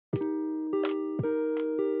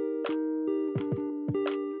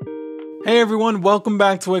Hey everyone, welcome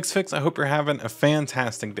back to Wix Fix. I hope you're having a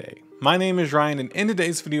fantastic day. My name is Ryan, and in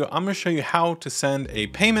today's video, I'm going to show you how to send a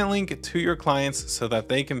payment link to your clients so that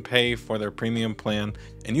they can pay for their premium plan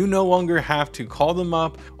and you no longer have to call them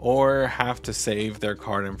up or have to save their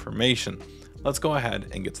card information. Let's go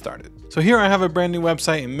ahead and get started. So here I have a brand new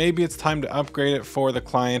website, and maybe it's time to upgrade it for the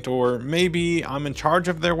client, or maybe I'm in charge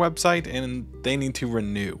of their website and they need to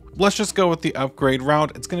renew. Let's just go with the upgrade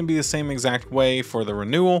route. It's going to be the same exact way for the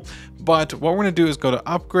renewal, but what we're going to do is go to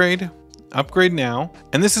upgrade now,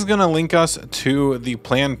 and this is going to link us to the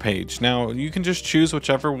plan page. Now you can just choose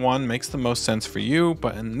whichever one makes the most sense for you,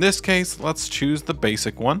 but in this case, let's choose the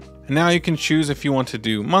basic one. And now you can choose if you want to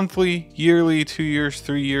do monthly, yearly, 2 years,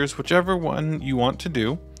 3 years, whichever one you want to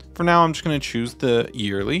do. For now, I'm just going to choose the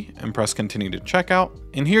yearly and press continue to checkout.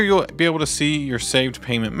 And here you'll be able to see your saved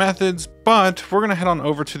payment methods, but we're going to head on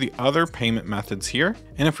over to the other payment methods here.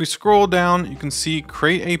 And if we scroll down, you can see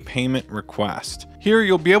create a payment request. Here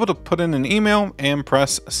you'll be able to put in an email and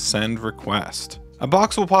press send request. A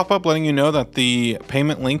box will pop up letting you know that the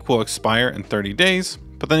payment link will expire in 30 days,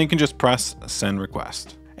 but then you can just press send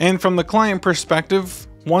request. And from the client perspective,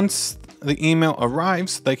 once the email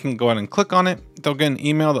arrives, they can go ahead and click on it. They'll get an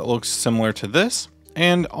email that looks similar to this.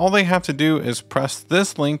 And all they have to do is press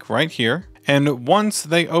this link right here. And once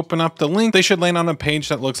they open up the link, they should land on a page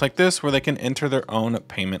that looks like this where they can enter their own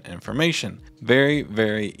payment information. Very,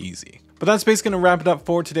 very easy. But that's basically going to wrap it up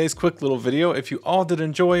for today's quick little video. If you all did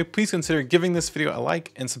enjoy, please consider giving this video a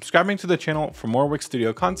like and subscribing to the channel for more Wix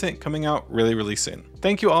Studio content coming out really, really soon.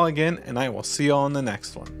 Thank you all again, and I will see you all in the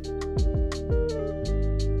next one.